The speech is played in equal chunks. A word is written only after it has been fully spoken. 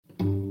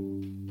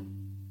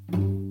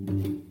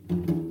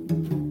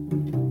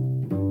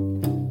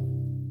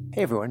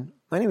Hey everyone,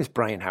 my name is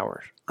Brian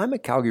Howard. I'm a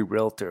Calgary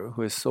realtor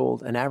who has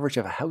sold an average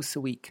of a house a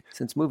week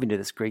since moving to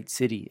this great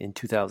city in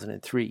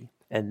 2003,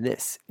 and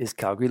this is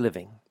Calgary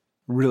Living,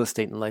 Real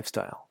Estate and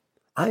Lifestyle.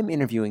 I'm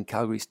interviewing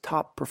Calgary's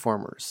top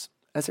performers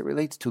as it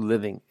relates to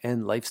living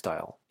and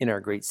lifestyle in our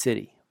great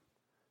city.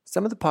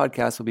 Some of the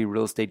podcasts will be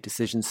real estate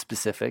decisions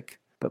specific,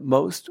 but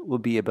most will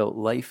be about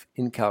life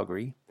in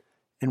Calgary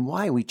and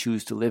why we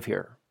choose to live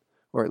here,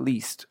 or at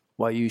least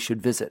why you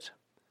should visit.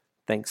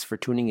 Thanks for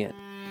tuning in.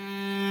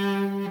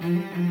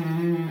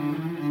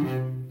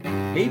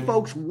 Hey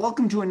folks,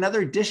 welcome to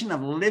another edition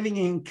of Living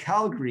in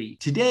Calgary.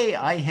 Today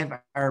I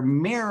have our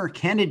mayor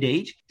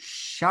candidate,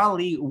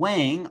 Xiaoli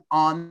Wang,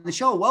 on the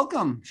show.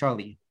 Welcome,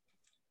 Xiaoli.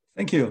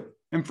 Thank you.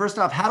 And first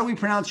off, how do we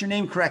pronounce your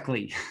name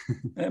correctly?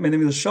 My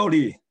name is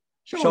Xiaoli.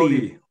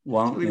 Xiaoli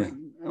Wang. Yeah.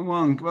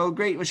 Wang. Well,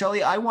 great. Well,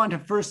 Xiaoli, I want to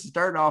first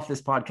start off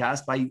this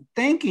podcast by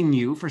thanking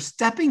you for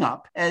stepping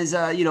up as,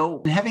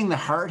 having the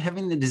heart,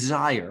 having the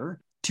desire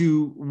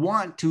to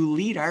want to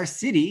lead our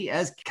city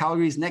as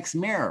Calgary's next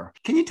mayor.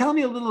 Can you tell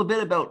me a little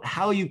bit about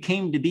how you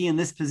came to be in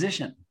this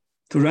position?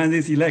 To run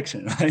this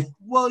election, right?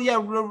 Well, yeah,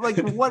 like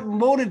what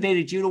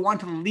motivated you to want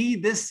to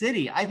lead this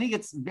city? I think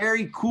it's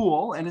very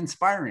cool and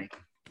inspiring.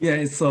 Yeah,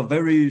 it's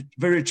very,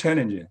 very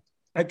challenging.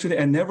 Actually,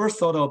 I never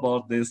thought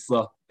about this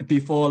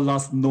before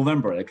last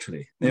November,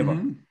 actually, never.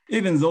 Mm-hmm.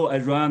 Even though I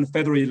ran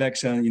federal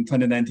election in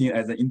 2019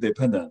 as an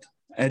independent,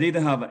 I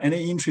didn't have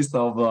any interest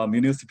of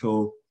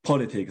municipal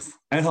politics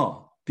at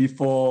all.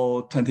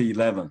 Before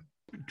 2011.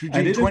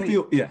 I didn't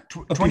feel,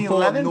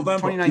 2011?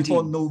 November, 2019.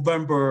 Before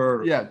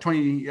November.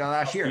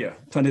 Last year. Yeah,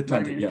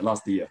 2020,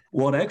 last year.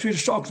 What actually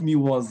shocked me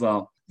was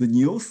the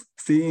news,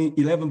 seeing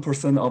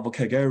 11% of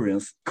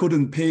Calgarians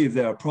couldn't pay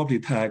their property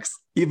tax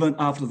even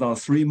after the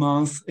 3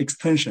 months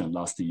extension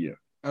last year.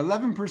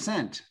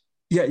 11%?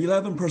 Yeah,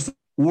 11%,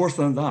 worse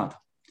than that.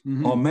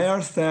 Mm-hmm. Our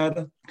mayor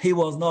said he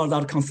was not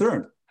that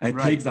concerned. I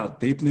take that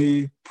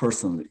deeply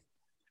personally.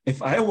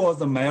 If I was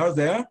the mayor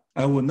there,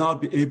 I would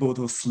not be able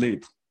to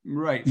sleep.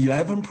 Right.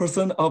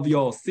 11% of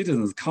your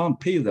citizens can't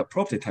pay their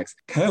property tax.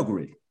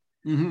 Calgary.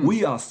 Mm-hmm.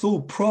 We are so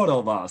proud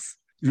of us.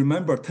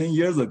 Remember 10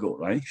 years ago,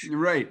 right?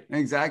 Right,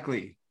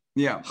 exactly.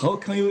 Yeah. How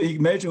can you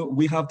imagine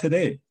we have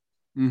today?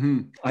 Mm-hmm.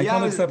 I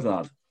can't accept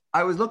that.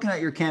 I was looking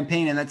at your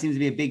campaign, and that seems to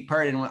be a big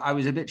part. And I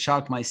was a bit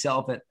shocked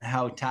myself at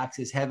how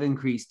taxes have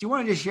increased. Do you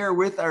want to just share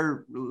with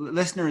our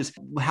listeners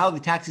how the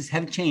taxes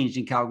have changed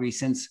in Calgary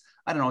since,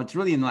 I don't know, it's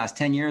really in the last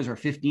 10 years or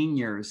 15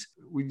 years?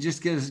 We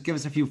just give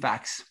us a few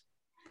facts.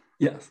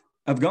 Yes.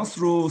 I've gone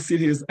through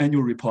city's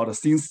annual report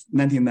since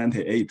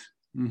 1998.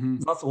 Mm-hmm.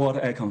 That's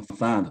what I can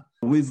find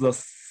with the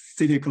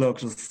city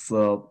clerk's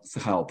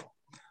help.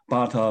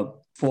 But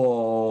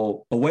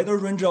for a wider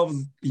range of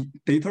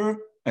data,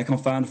 I can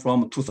find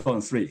from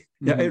 2003.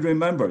 Mm-hmm. Yeah, I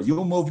remember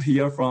you moved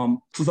here from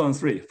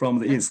 2003 from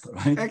the East,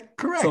 right?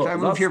 Correct. So I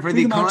moved here for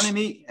the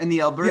economy and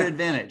the Alberta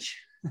Advantage.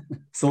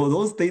 So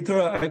those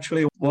data are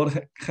actually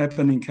what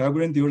happened in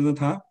Calgary during the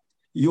time.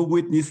 You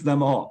witnessed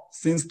them all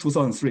since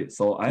 2003.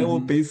 So I will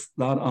base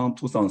that on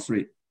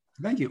 2003.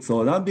 Thank you.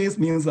 So that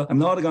means I'm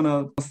not going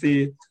to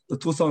say the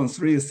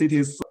 2003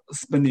 city's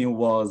spending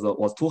was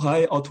too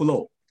high or too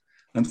low.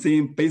 I'm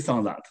saying based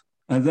on that.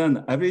 And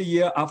then every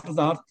year after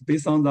that,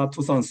 based on that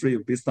 2003,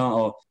 based on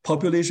our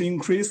population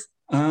increase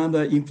and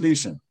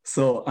inflation.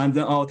 So, and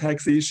then our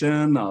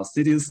taxation, our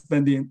city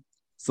spending.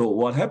 So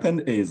what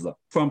happened is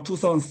from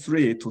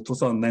 2003 to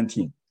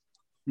 2019,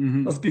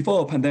 that's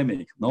before a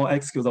pandemic, no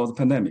excuse of the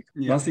pandemic.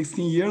 Yeah. Last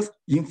 16 years,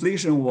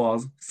 inflation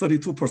was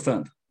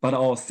 32%, but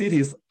our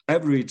city's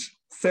average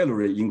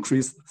salary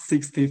increased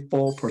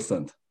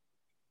 64%.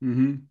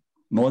 Mm-hmm.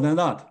 More than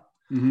that,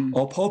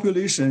 our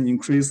population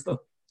increased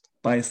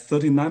by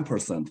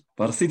 39%,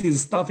 but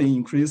city's staffing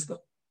increased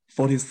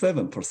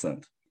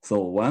 47%.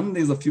 So one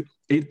is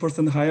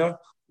 8% higher,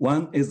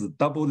 one is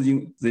double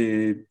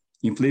the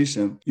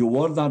inflation.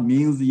 What that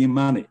means in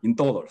money, in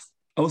dollars.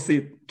 I would say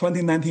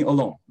 2019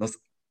 alone, that's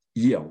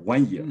 1 year.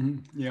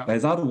 Mm-hmm. Yeah. By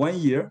that 1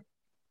 year,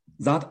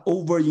 that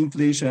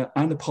overinflation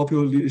and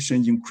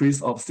population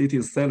increase of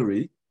city's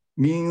salary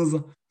means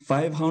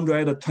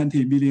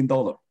 $520 million.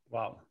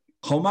 Wow.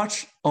 How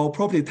much our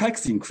property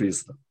tax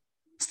increased?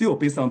 Still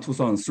based on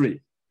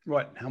 2003.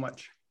 What? How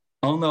much?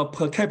 On a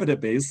per capita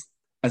base,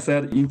 I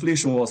said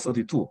inflation was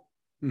 32.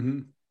 Mm-hmm.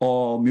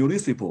 Or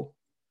municipal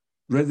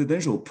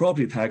residential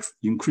property tax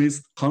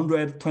increased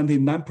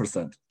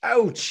 129%.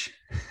 Ouch!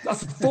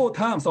 That's 4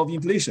 times of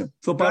inflation.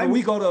 So, but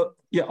we got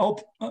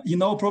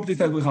in our property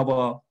tax, we have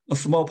a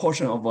small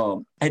portion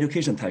of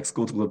education tax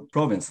go to the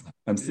province.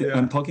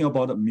 I'm talking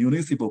about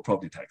municipal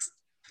property tax.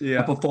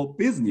 Yeah. But for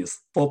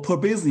per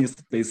business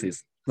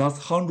basis, that's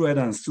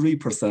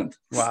 103%.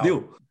 Wow.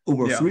 Still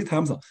over 3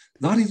 times.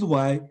 That is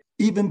why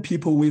even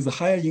people with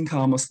higher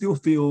income still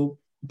feel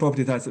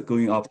property tax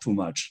going up too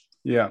much.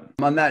 Yeah.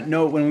 On that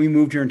note, when we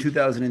moved here in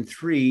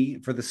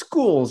 2003, for the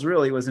schools,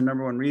 really was the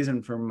number one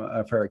reason for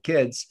our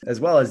kids, as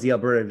well as the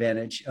Alberta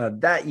Advantage.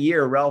 That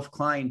year, Ralph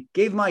Klein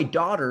gave my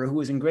daughter, who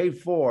was in grade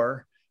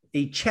 4,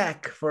 a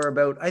check for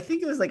about, I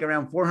think it was like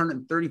around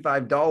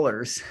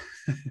 $435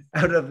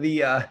 out of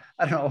the, I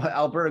don't know,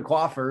 Alberta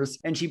coffers.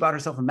 And she bought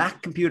herself a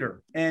Mac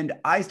computer. And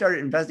I started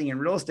investing in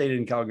real estate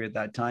in Calgary at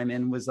that time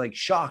and was like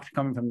shocked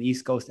coming from the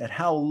East Coast at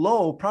how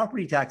low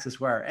property taxes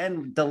were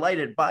and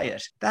delighted by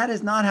it. That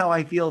is not how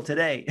I feel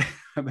today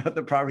about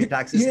the property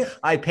taxes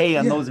I pay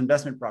on those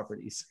investment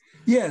properties.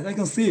 Yes, I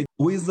can see.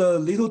 With the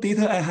little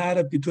data I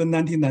had between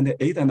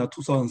 1998 and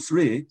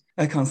 2003,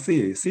 I can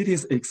see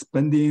cities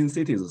expanding,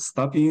 cities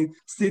stopping,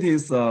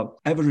 cities'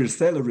 average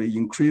salary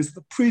increased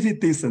pretty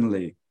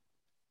decently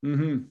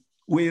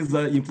with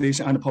the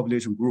inflation and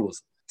population growth.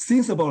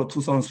 Since about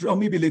 2003, or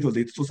maybe a little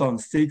late,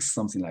 2006,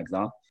 something like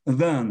that. And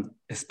then,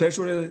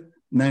 especially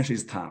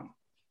Nanshi's time,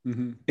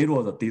 it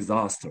was a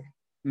disaster.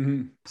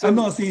 So, I'm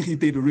not saying he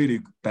did really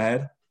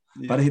bad,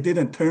 but he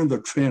didn't turn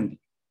the trend.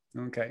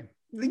 Okay.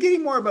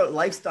 Getting more about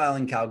lifestyle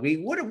in Calgary,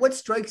 what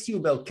strikes you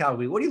about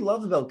Calgary? What do you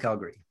love about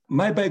Calgary?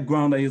 My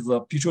background is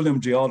a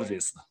petroleum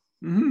geologist.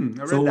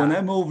 So when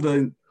I moved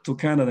to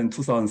Canada in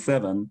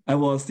 2007, I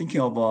was thinking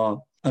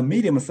of a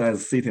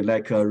medium-sized city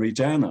like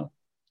Regina.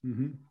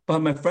 But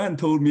my friend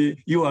told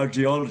me, you are a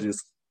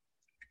geologist.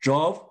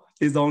 Job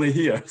is only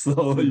here.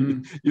 So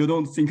you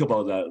don't think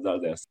about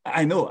that.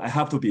 I know I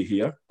have to be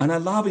here. And I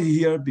love it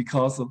here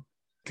because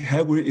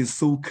Calgary is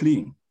so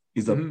clean.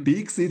 It's a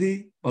big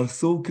city, but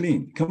so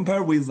clean.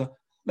 Compared with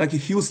like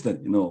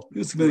Houston,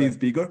 Houston is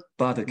bigger,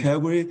 but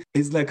Calgary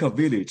is like a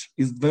village.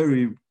 It's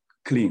very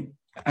clean,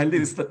 at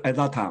least at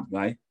that time,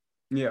 right?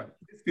 Yeah.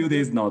 This few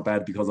days not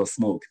bad because of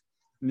smoke.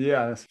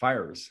 Yeah, that's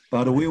fires.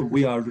 But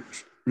we are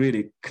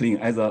really clean.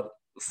 As a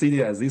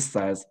city as this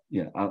size,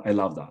 I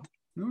love that.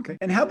 Okay.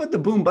 And how about the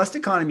boom bust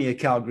economy of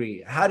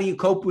Calgary? How do you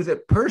cope with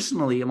it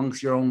personally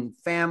amongst your own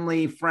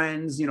family,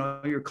 friends,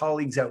 your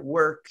colleagues at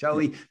work?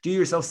 Shelley, do you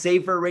yourself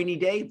save for a rainy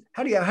day?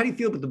 How do you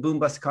feel about the boom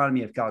bust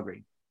economy of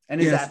Calgary?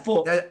 And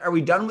are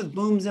we done with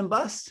booms and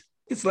busts?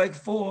 It's like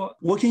for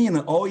working in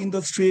the oil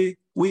industry,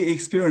 we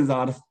experienced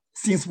that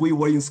since we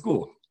were in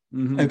school,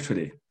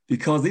 actually,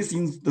 because this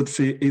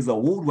industry is a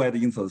worldwide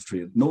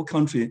industry. No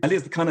country, at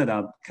least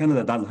Canada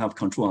doesn't have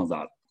control on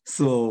that.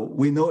 So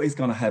we know it's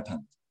going to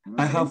happen.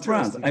 I have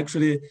friends,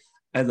 actually,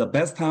 at the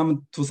best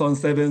time,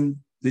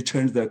 2007, they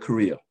changed their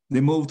career.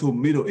 They moved to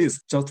Middle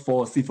East just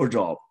for a safer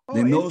job.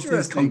 They know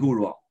things can go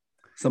wrong.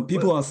 Some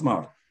people are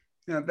smart.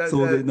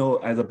 They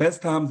know at the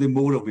best time, they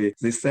motivate.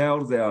 They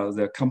sell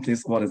their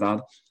companies,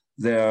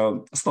 their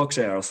stock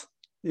shares.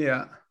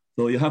 Yeah.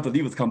 So you have to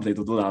leave the company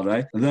to do that,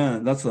 right? And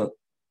then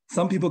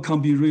some people can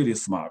be really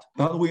smart,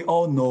 but we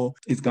all know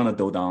it's going to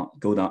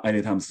go down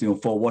anytime soon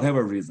for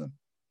whatever reason.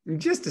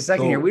 Just a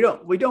second here.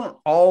 We don't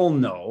all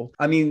know.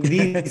 I mean,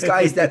 these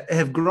guys that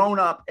have grown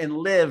up and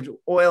lived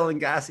oil and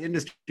gas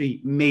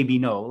industry maybe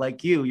know,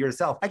 like you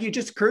yourself. Actually, it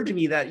just occurred to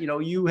me that,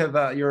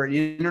 you're an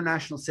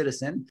international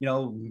citizen,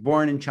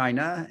 born in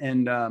China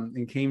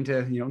and came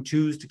to,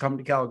 choose to come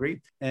to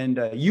Calgary.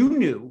 And you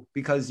knew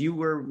because you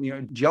were,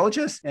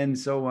 geologist. And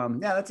so,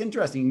 that's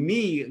interesting.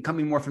 Me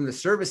coming more from the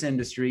service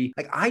industry,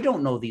 like I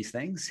don't know these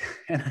things.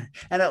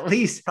 and at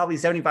least probably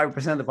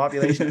 75% of the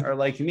population are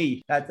like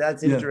me.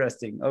 That's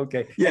interesting.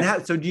 Okay. Yeah.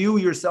 And so do you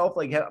yourself,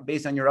 like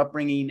based on your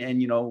upbringing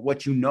and,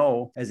 what you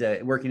know as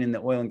working in the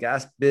oil and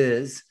gas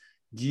biz,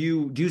 do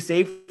you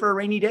save for a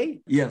rainy day?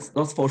 Yes,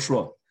 that's for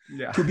sure.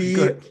 Yeah. To be,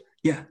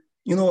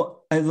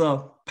 as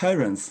a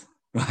parents,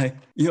 right?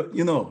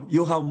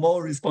 You have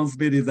more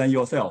responsibility than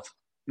yourself.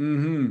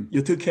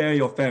 You take care of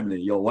your family,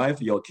 your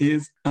wife, your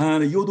kids,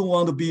 and you don't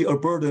want to be a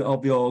burden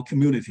of your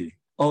community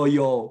or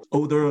your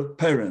older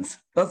parents.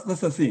 That's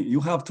the thing.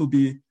 You have to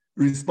be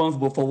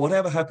responsible for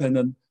whatever happened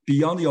and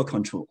beyond your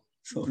control.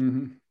 So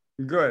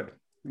good.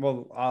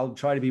 Well, I'll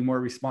try to be more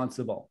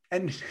responsible.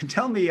 And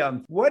tell me,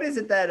 what is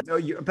it that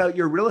about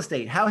your real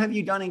estate? How have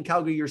you done in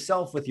Calgary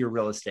yourself with your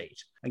real estate?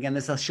 Again,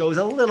 this shows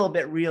a little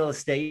bit real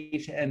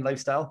estate and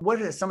lifestyle.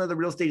 What are some of the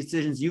real estate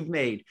decisions you've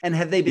made, and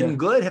have they been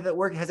good?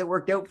 Has it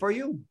worked out for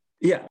you?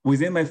 Yeah,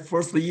 within my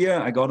first year,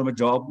 I got my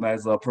job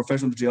as a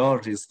professional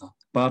geologist.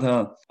 But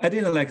I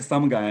didn't like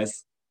some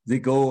guys. They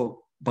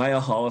go buy a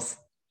house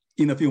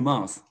in a few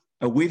months.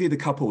 I waited a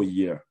couple of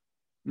years.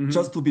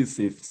 Just to be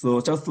safe. So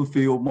just to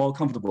feel more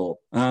comfortable.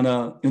 And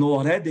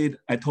what I did,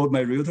 I told my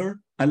realtor,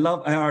 I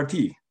love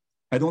IRT.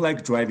 I don't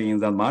like driving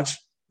that much.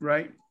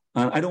 Right.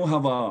 And I don't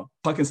have a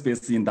parking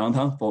space in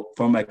downtown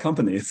for my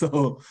company.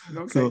 So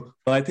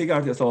I take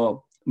IRT.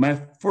 So my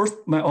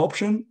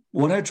option,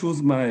 when I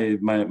choose my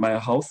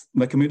house,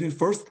 my community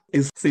first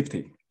is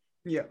safety.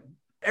 Yeah.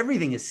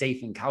 Everything is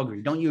safe in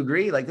Calgary. Don't you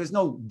agree? Like there's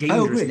no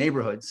dangerous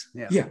neighborhoods.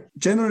 Yeah.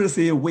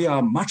 Generally, we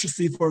are much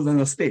safer than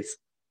the States.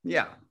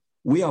 Yeah.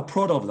 We are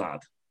proud of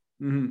that.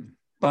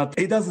 But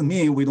it doesn't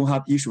mean we don't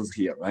have issues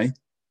here, right?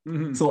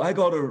 So I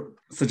got a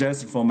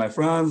suggestion from my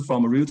friends,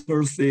 from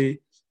realtors, say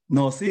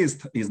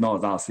Northeast is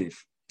not that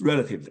safe,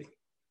 relatively.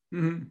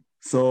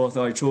 So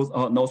I chose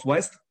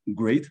Northwest,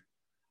 great.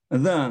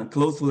 And then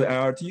close to the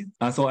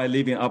LRT, so I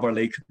live in Upper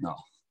Lake now.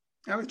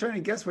 I was trying to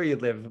guess where you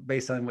live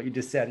based on what you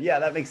just said. Yeah,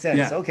 that makes sense.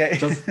 Yeah, Okay.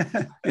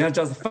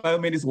 just 5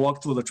 minutes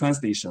walk to the train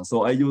station.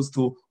 So I used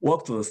to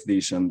walk to the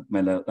station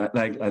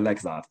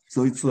like that.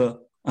 So it's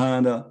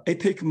and it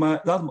take my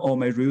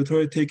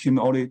realtor take him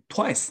only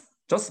twice.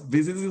 Just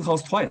visit the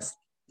house twice.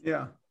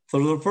 Yeah. So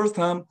the first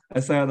time I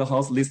said the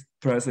house list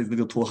price is a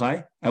little too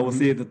high, I will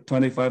see it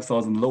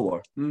 25,000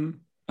 lower.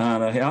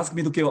 And he asked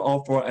me to give an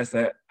offer. I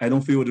said, I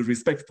don't feel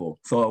respectful.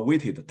 So I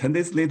waited. 10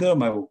 days later,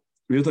 my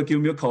realtor gave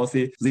me a call.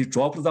 They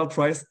dropped that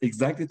price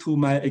exactly to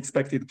my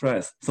expected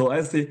price. So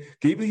I say,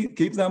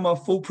 give them a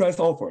full price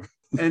offer.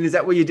 And is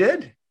that what you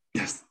did?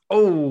 Yes.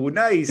 Oh,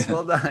 nice.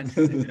 Well done.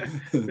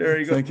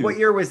 Very good. What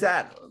year was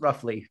that,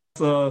 roughly?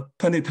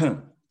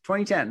 2010.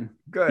 2010.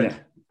 Good. Yeah.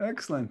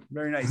 Excellent.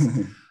 Very nice.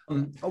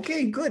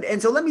 Okay, good.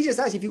 And so let me just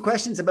ask you a few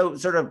questions about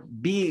sort of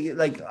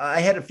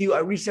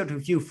I reached out to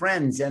a few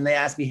friends and they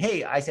asked me,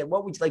 hey, I said,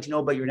 what would you like to know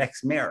about your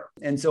next mayor?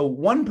 And so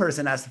one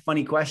person asked a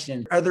funny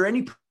question. Are there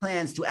any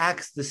plans to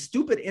axe the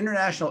stupid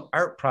international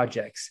art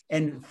projects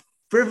and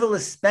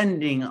frivolous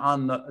spending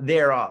on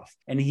thereof?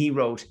 And he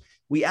wrote,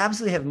 we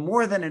absolutely have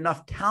more than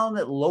enough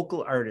talented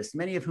local artists,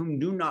 many of whom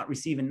do not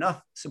receive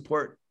enough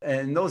support.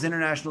 And those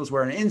internationals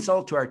were an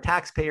insult to our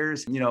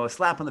taxpayers, a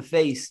slap on the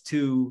face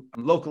to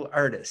local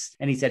artists.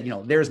 And he said,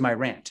 there's my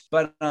rant.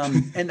 But,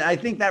 and I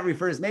think that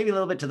refers maybe a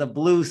little bit to the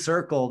blue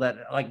circle that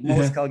like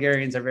most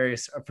Calgarians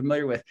are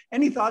familiar with.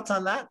 Any thoughts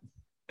on that?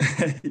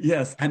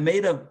 Yes, I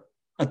made a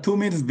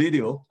 2-minute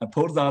video. I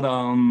posted that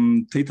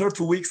on Twitter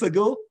 2 weeks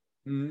ago.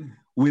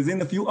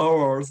 Within a few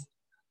hours,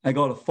 I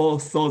got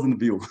 4,000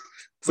 views.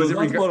 So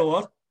that's about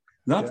what?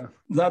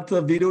 That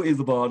video is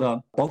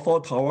about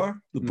Balfour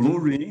Tower, the Blue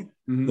Ring,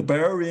 the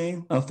Bear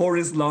Ring,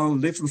 Forest Lawn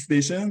Lift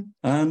Station,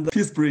 and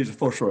Peace Bridge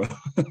for sure.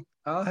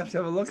 I'll have to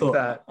have a look at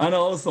that. And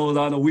also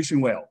that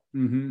Wishing Well.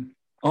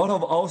 Out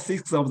of all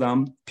 6 of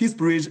them, Peace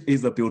Bridge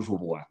is a beautiful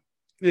one.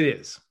 It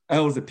is.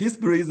 I would say Peace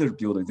Bridge is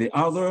beautiful. The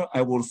other,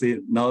 I would say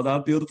not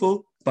that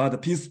beautiful, but the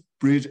Peace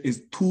Bridge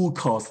is too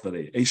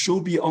costly. It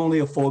should be only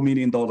a $4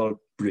 million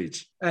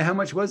bridge. And how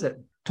much was it?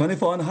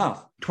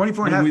 24.5.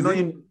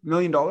 $24.5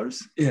 million?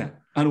 Yeah.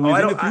 And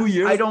within a few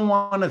years. I don't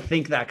want to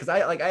think that because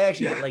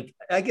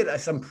I get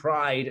some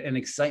pride and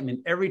excitement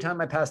every time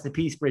I pass the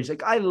Peace Bridge.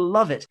 Like I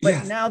love it.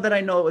 But now that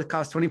I know it would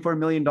cost $24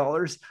 million,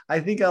 I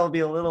think I'll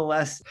be a little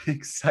less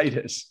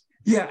excited.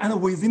 Yeah.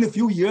 And within a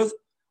few years,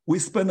 we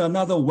spend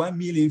another $1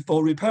 million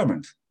for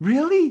repairment.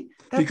 Really?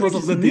 Because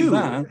of the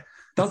design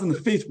doesn't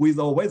fit with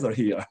our weather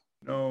here.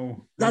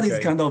 No. That is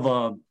kind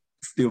of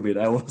stupid,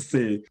 I would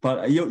say.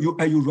 But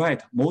you're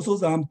right. Most of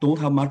them don't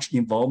have much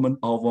involvement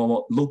of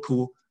our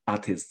local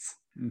artists.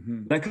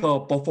 Like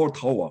Balfour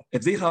Tower.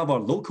 If they have our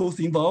locals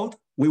involved,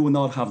 we will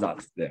not have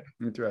that there.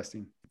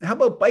 Interesting. How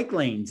about bike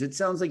lanes? It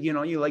sounds like,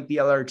 you like the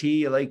LRT,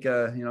 you like,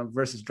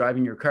 versus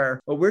driving your car.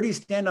 But where do you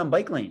stand on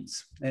bike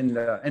lanes and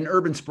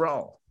urban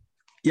sprawl?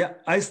 Yeah,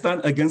 I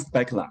stand against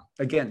bike lane.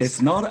 Against.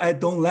 It's not, I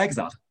don't like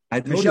that.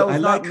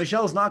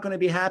 Michelle's not going to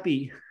be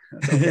happy.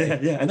 Okay.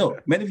 Yeah, I know.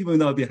 Many people will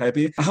not be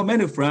happy. I have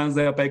many friends,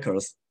 they are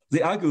bikers.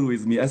 They argue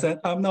with me. I said,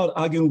 I'm not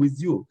arguing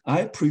with you.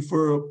 I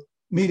prefer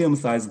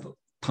medium-sized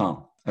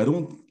town. I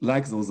don't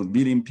like those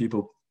million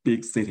people,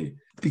 big city.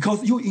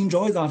 Because you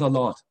enjoy that a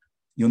lot.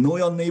 You know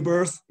your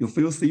neighbors, you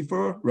feel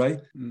safer, right?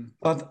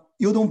 But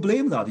you don't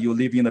blame that you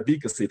live in a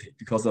bigger city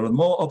because there are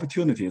more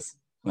opportunities,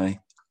 right?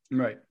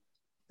 Right.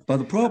 But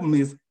the problem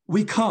is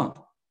we can't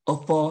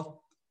afford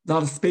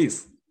that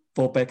space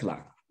for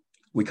backline.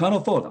 We can't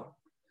afford that.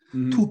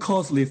 Too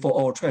costly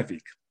for our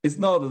traffic. It's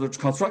not the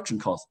construction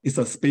cost, it's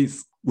a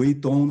space. We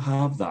don't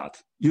have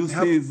that. You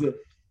see the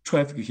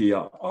traffic here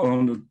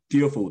on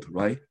Deerfoot,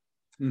 right?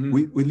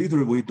 We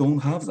literally don't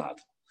have that.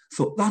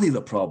 So that is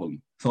a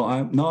problem. So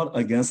I'm not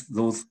against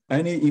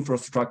any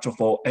infrastructure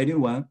for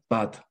anyone,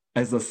 but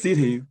as a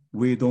city,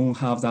 we don't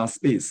have that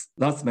space.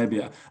 That's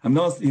maybe, I'm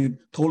not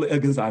totally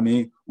against,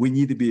 we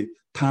need to be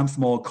times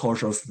more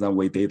cautious than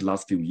we did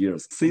last few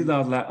years. See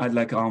that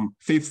like on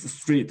 5th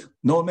Street,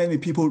 not many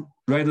people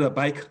ride a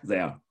bike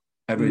there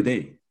every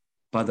day,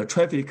 but the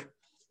traffic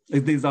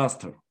is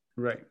disaster.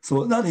 Right.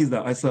 So that is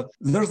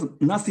there's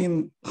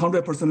nothing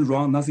 100%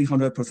 wrong, nothing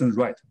 100%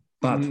 right,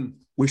 but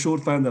we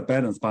should find a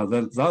balance, but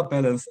that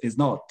balance is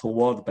not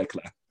toward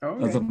backline.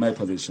 Okay. That's my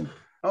position.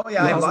 Oh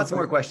yeah, I have lots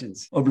more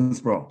questions. Urban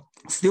sprawl,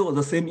 still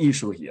the same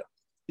issue here.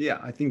 Yeah,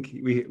 I think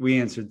we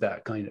answered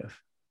that kind of.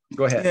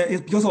 Go ahead. Yeah,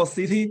 it's because our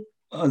city,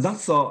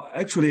 that's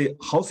actually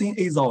housing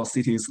is our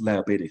city's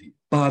liability.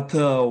 But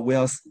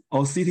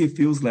our city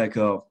feels like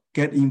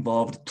get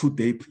involved too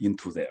deep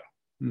into there.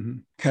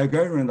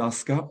 Calgarians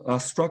are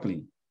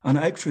struggling. And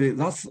actually,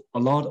 that's a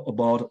lot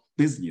about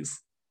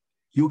business.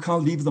 You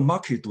can't leave the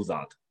market to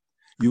that.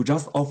 You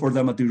just offer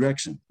them a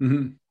direction.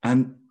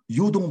 And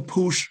you don't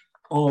push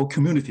our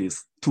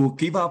communities to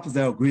give up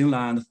their green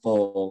land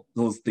for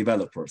those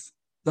developers.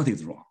 That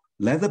is wrong.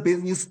 Let the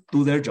business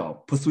do their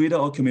job, persuade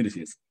our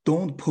communities.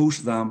 Don't push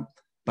them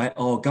by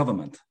our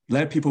government.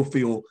 Let people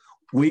feel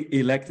we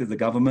elected the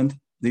government,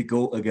 they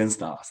go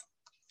against us.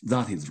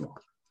 That is wrong.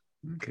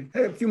 Okay. I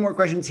have a few more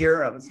questions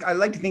here. I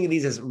like to think of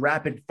these as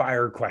rapid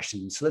fire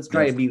questions. So let's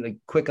try to be like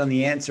quick on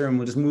the answer and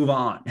we'll just move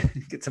on,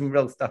 get some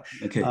real stuff.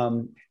 Okay.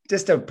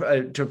 Just to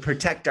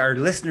protect our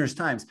listeners'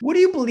 times. What do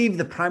you believe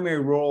the primary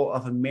role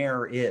of a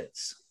mayor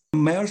is?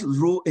 Mayor's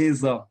role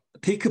is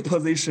take a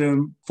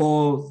position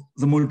for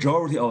the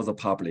majority of the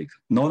public,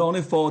 not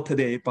only for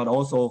today, but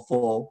also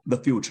for the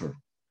future.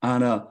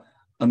 And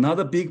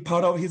another big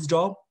part of his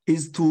job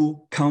is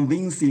to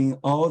convincing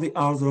all the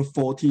other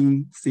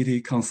 14 city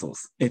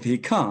councils. If he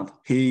can't,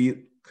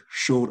 he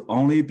should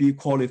only be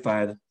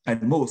qualified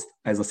at most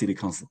as a city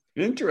council.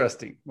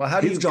 Interesting. Well,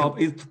 how do his job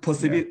is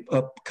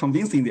to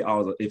convincing the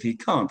other. If he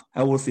can't,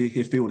 I will say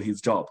he failed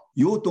his job.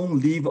 You don't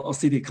leave a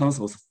city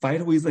councils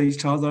fight with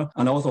each other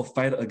and also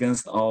fight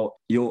against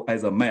you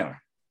as a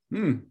mayor.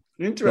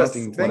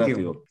 Interesting. Thank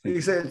you.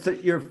 You said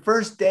it's your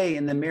first day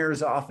in the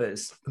mayor's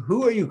office.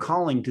 Who are you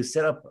calling to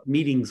set up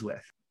meetings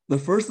with? The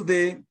first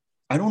day,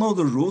 I don't know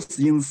the rules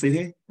in the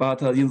city,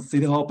 but in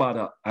City Hall,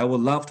 but I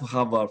would love to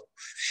have a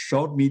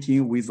short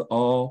meeting with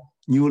all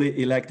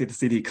newly elected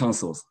city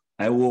councils.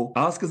 I will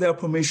ask their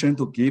permission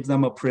to give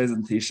them a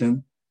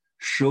presentation,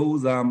 show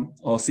them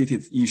our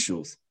city's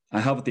issues. I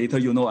have data,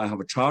 I have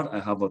a chart.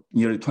 I have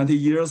nearly 20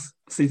 years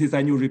city's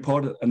annual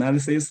report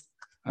analysis.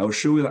 I will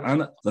show you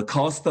the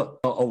cost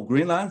of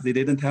Greenland. They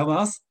didn't tell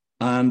us.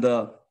 And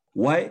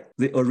why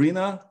the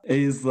arena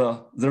is,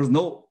 there's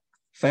no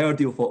fair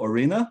deal for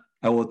arena.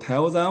 I will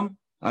tell them,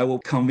 I will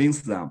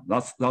convince them.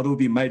 That will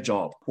be my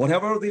job.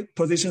 Whatever the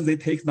position they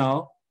take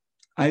now,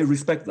 I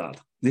respect that.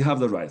 They have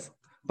the rights.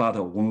 But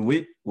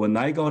when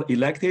I got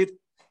elected,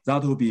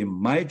 that will be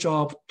my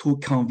job to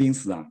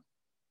convince them.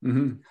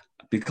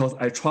 Because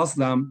I trust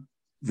them.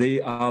 They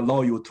are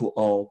loyal to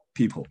all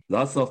people.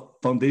 That's a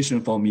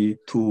foundation for me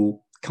to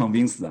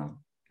convince them.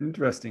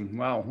 Interesting.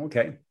 Wow.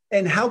 Okay.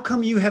 And how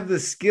come you have the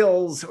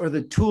skills or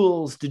the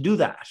tools to do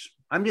that?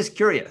 I'm just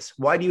curious.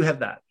 Why do you have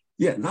that?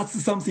 Yeah,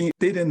 that's something I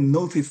didn't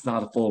notice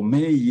that for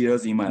many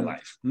years in my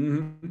life.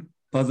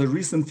 But the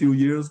recent few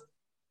years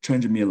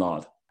changed me a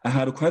lot. I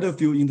had quite a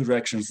few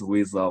interactions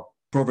with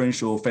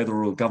provincial,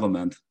 federal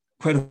government,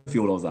 quite a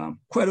few of them,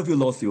 quite a few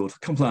lawsuits,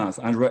 complaints,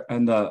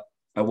 and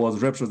I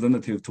was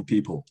representative to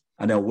people.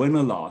 And I win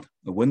a lot.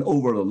 I win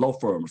over the law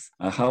firms.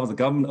 I have the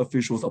government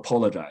officials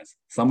apologize.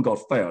 Some got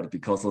fired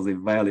because they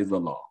violated the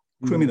law,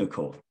 criminal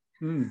code.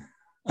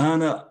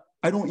 And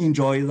I don't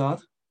enjoy that.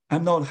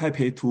 I'm not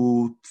happy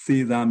to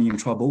see them in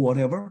trouble,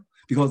 whatever,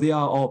 because they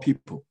are all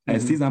people. I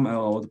see them as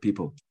all the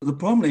people. The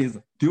problem is,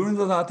 during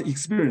that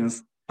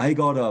experience, I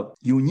got a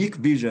unique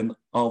vision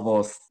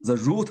of the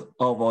root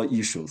of our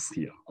issues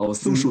here, our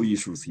social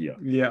issues here.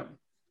 Yeah.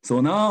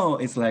 So now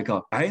it's like,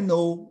 I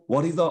know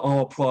what is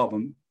our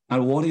problem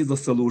and what is the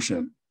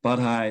solution, but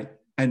I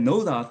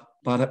know that,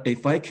 but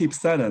if I keep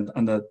silent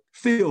and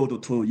fail to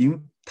tell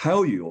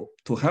you,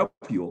 to help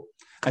you,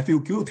 I feel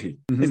guilty.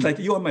 It's like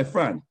you are my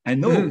friend. I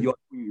know you're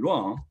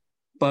wrong,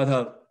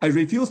 but I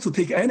refuse to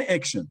take any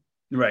action.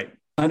 Right.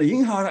 And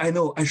in heart, I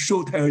know I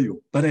should tell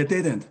you, but I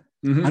didn't.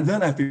 And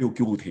then I feel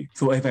guilty.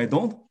 So if I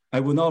don't, I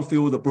will not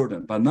feel the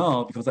burden. But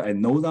now, because I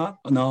know that,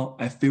 now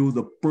I feel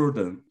the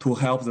burden to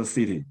help the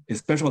city.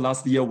 Especially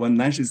last year when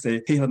Nancy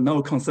said he had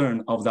no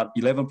concern of that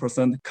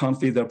 11% can't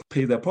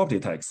pay their property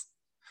tax.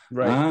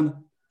 Right. And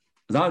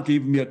that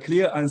gave me a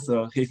clear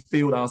answer. He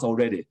failed us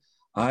already.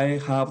 I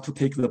have to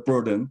take the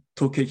burden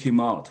to kick him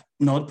out.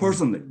 Not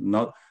personally.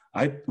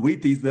 We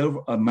deserve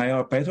a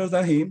mayor better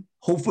than him,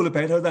 hopefully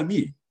better than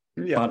me.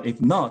 Yeah. But if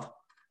not,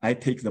 I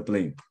take the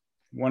blame.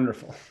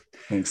 Wonderful.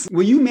 Thanks.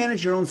 Will you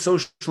manage your own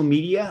social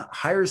media,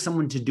 hire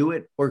someone to do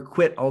it, or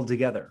quit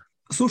altogether?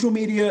 Social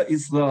media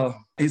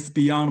is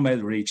beyond my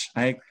reach.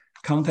 I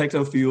contact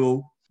a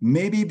few,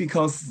 maybe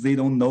because they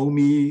don't know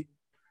me.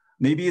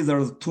 Maybe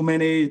there's too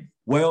many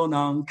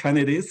well-known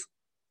candidates,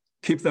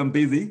 keep them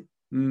busy.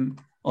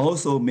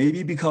 Also,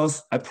 maybe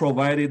because I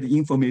provided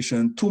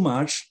information too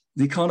much,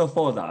 they can't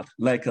afford that.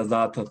 Like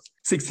that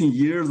 16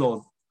 years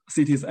of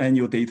city's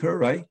annual data,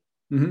 right?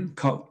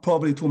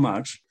 Probably too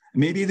much.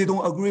 Maybe they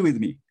don't agree with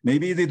me.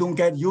 Maybe they don't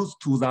get used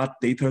to that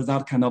data,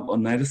 that kind of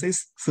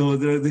analysis. So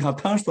they have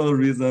tons of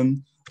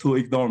reason to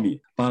ignore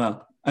me.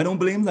 But I don't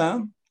blame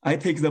them. I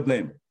take the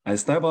blame. I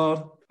step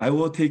out. I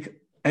will take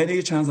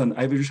any chance and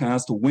every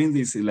chance to win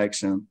this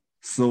election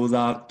so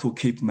that to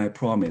keep my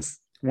promise.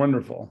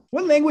 Wonderful.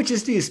 What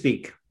languages do you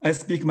speak? I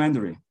speak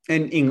Mandarin.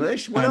 And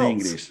English? What else?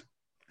 English.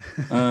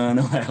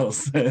 No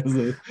else.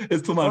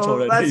 It's too much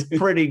already. That's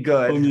pretty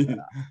good.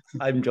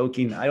 I'm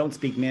joking. I don't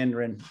speak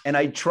Mandarin. And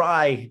I've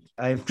tried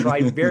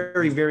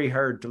very, very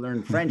hard to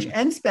learn French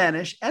and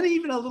Spanish and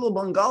even a little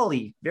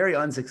Bengali, very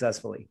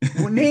unsuccessfully.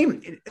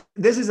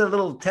 This is a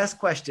little test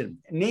question.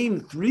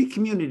 Name 3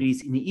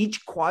 communities in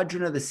each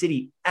quadrant of the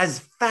city as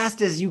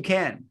fast as you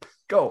can.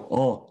 Go.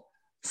 Oh,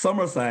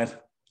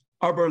 Somerset,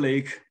 Arbor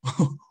Lake,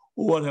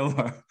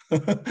 whatever.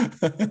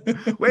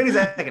 Wait a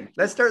second.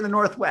 Let's start in the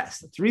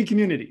Northwest. 3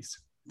 communities.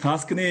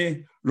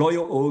 Tuscany,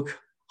 Royal Oak,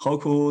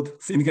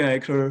 Hawkwood, Simcoe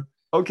Acre.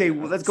 Okay,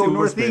 well, let's go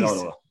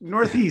Northeast.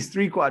 Northeast,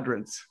 3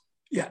 quadrants.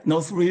 Yeah,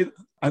 no three.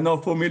 I'm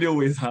not familiar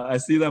with her. I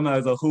see them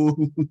as a whole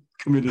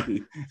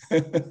community.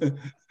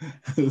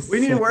 We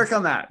need to work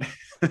on that.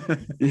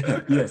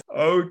 Yes.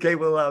 Okay,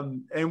 well,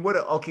 and what?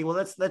 Okay, well,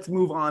 let's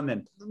move on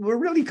then. We're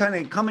really kind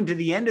of coming to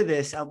the end of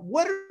this.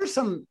 What are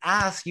some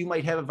asks you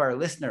might have of our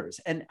listeners,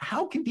 and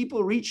how can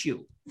people reach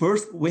you?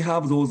 First, we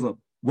have those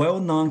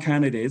well-known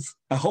candidates.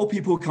 I hope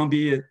people can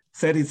be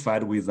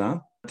satisfied with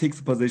them, take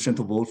the position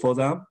to vote for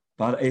them.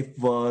 But if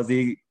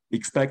they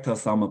expect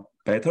some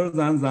better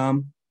than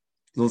them,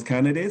 those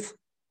candidates,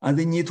 and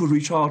they need to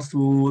reach out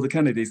to the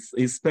candidates,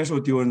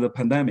 especially during the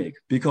pandemic,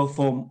 because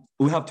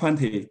we have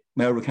 20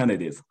 mayoral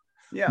candidates.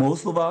 Yeah.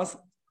 Most of us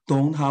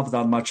don't have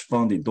that much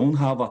funding, don't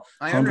have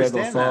hundreds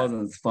of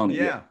thousands funding.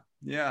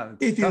 Yeah.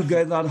 If you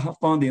get that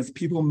funding,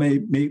 people may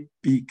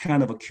be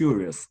kind of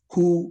curious.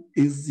 Who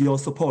is your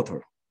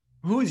supporter?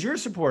 Who is your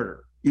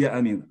supporter? Yeah,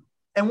 I mean.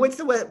 And what's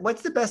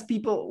the best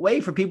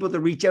way for people to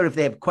reach out if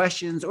they have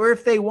questions or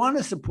if they want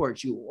to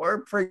support you?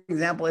 Or, for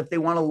example, if they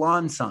want a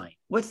lawn sign,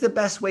 what's the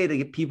best way to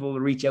get people to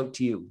reach out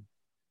to you?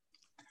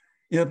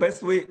 Yeah,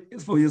 best way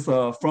is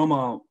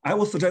I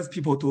would suggest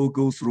people to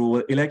go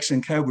through Election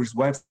Calgary's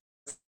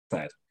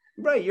website.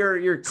 Right,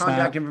 your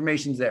contact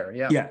information's there.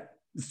 Yeah. Yeah,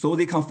 so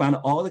they can find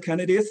all the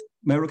candidates,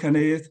 mayoral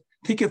candidates.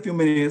 Take a few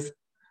minutes,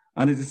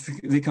 and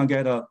they can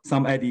get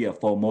some idea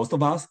for most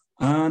of us.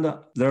 And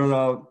there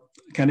are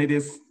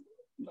candidates.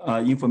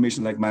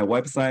 Information like my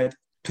website,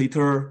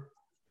 Twitter,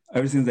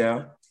 everything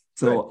there.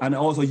 So, and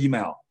also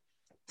email.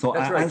 So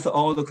I answer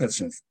all the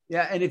questions.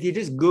 Yeah, and if you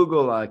just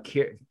Google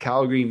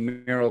Calgary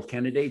mayoral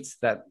candidates,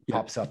 that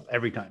pops up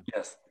every time.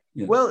 Yes.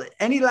 Well,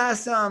 any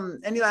last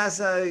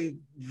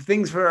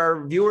things for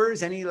our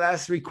viewers? Any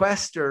last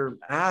request or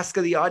ask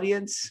of the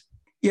audience?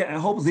 Yeah, I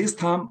hope this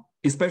time,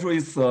 especially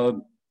it's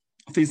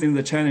facing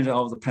the challenge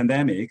of the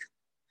pandemic,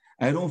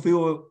 I don't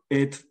feel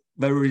it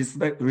very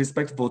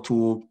respectful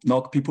to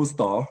knock people's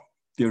door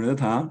during the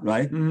time,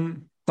 right? Mm-hmm.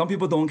 Some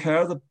people don't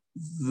care the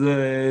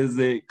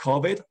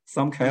COVID,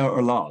 some care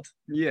a lot.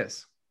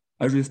 Yes.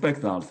 I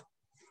respect that.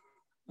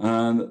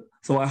 And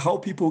so I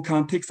hope people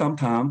can take some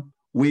time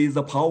with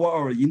the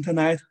power of the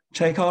internet,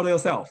 check out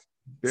yourself.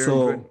 Very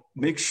good.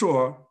 Make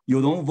sure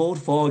you don't vote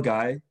for a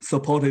guy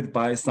supported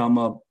by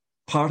some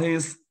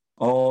parties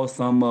or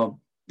some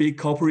big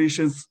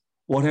corporations,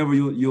 whatever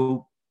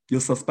you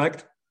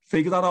suspect.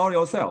 Figure that out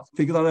yourself.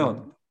 Figure that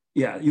out.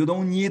 Yeah, you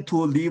don't need to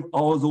leave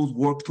all those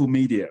work to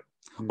media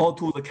or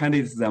to the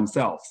candidates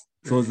themselves.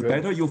 So it's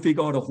better you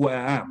figure out who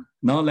I am.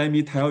 Now let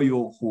me tell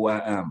you who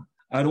I am.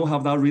 I don't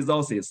have that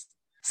resources.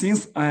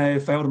 Since I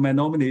filed my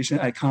nomination,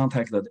 I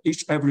contacted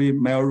every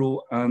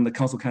mayoral and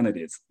council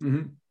candidates.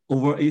 Mm-hmm.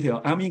 Over 80.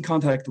 I'm in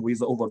contact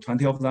with over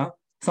 20 of them.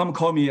 Some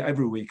call me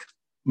every week.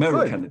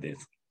 Mayoral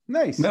candidates.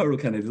 Nice. Mayoral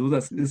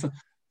candidates.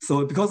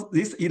 So because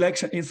this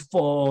election is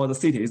for the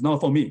city, it's not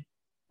for me.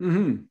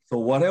 Mm-hmm. So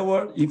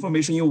whatever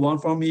information you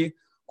want from me,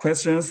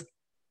 questions,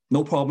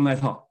 no problem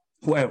at all.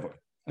 Whoever.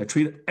 I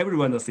treat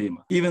everyone the same,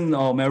 even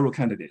our mayoral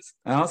candidates.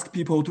 I ask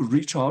people to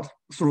reach out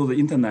through the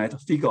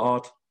internet, figure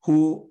out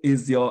who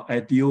is your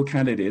ideal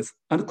candidates,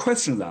 and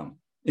question them.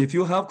 If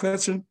you have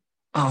questions,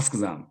 ask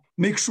them.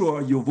 Make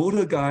sure you vote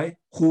a guy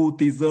who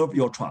deserves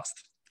your trust.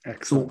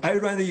 Excellent. So I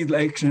ran the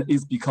election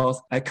is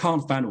because I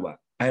can't find one.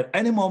 At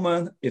any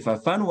moment, if I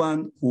find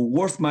one who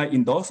worth my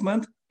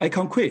endorsement, I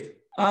can quit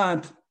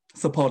and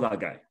support that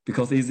guy,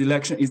 because his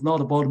election is not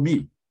about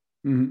me.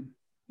 Mm-hmm.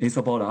 It's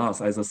about us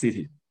as a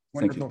city.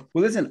 Wonderful. Thank you.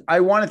 Well, listen,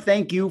 I want to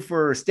thank you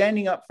for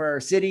standing up for our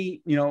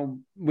city,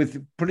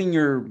 with putting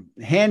your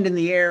hand in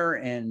the air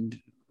and,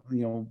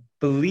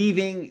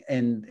 believing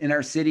in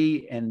our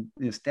city and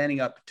standing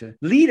up to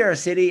lead our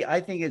city. I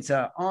think it's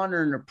an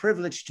honor and a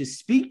privilege to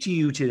speak to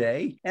you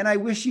today. And I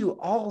wish you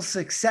all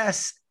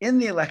success in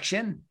the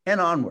election and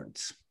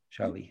onwards.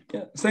 Charlie.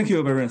 Yeah, thank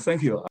you, Baron.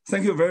 Thank you.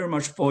 Thank you very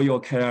much for your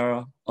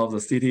care of the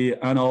city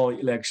and our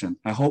election.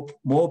 I hope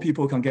more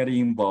people can get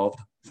involved.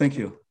 Thank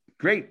you.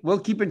 Great. We'll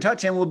keep in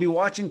touch and we'll be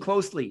watching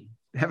closely.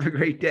 Have a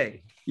great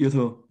day. You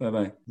too.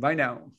 Bye-bye. Bye now.